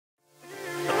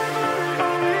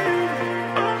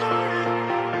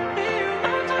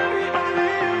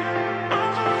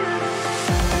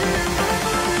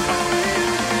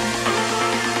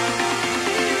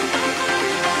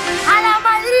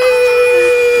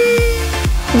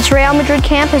This Real Madrid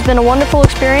camp has been a wonderful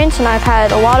experience, and I've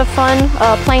had a lot of fun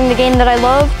playing the game that I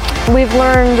love. We've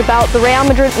learned about the Real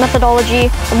Madrid Methodology,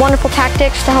 wonderful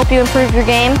tactics to help you improve your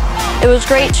game. It was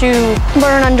great to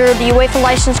learn under the UEFA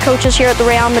licensed coaches here at the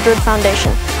Real Madrid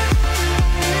Foundation.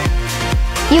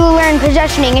 You will learn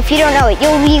possessioning if you don't know it.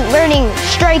 You'll be learning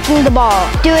striking the ball,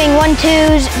 doing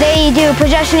 1-2s. They do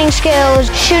possessioning skills,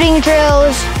 shooting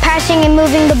drills, passing and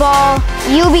moving the ball.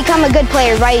 You'll become a good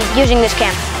player by using this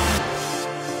camp.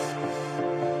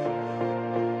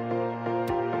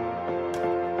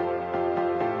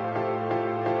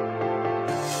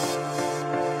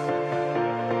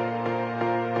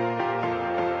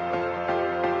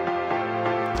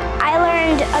 I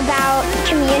learned about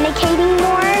communicating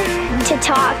more, to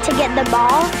talk to get the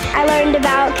ball. I learned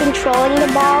about controlling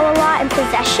the ball a lot and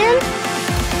possession.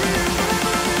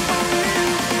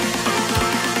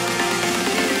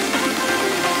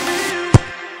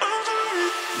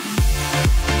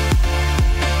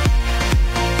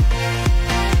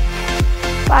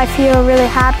 I feel really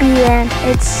happy, and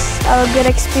it's a good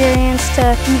experience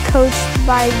to be coached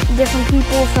by different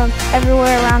people from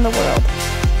everywhere around the world.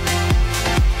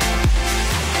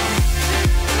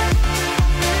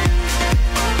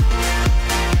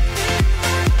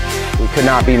 We could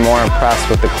not be more impressed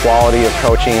with the quality of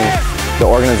coaching, the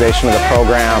organization of the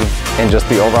program, and just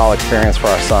the overall experience for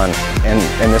our son. And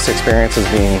this experience has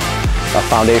been a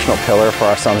foundational pillar for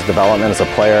our son's development as a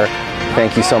player.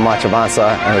 Thank you so much,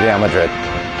 Avanza and Real Madrid.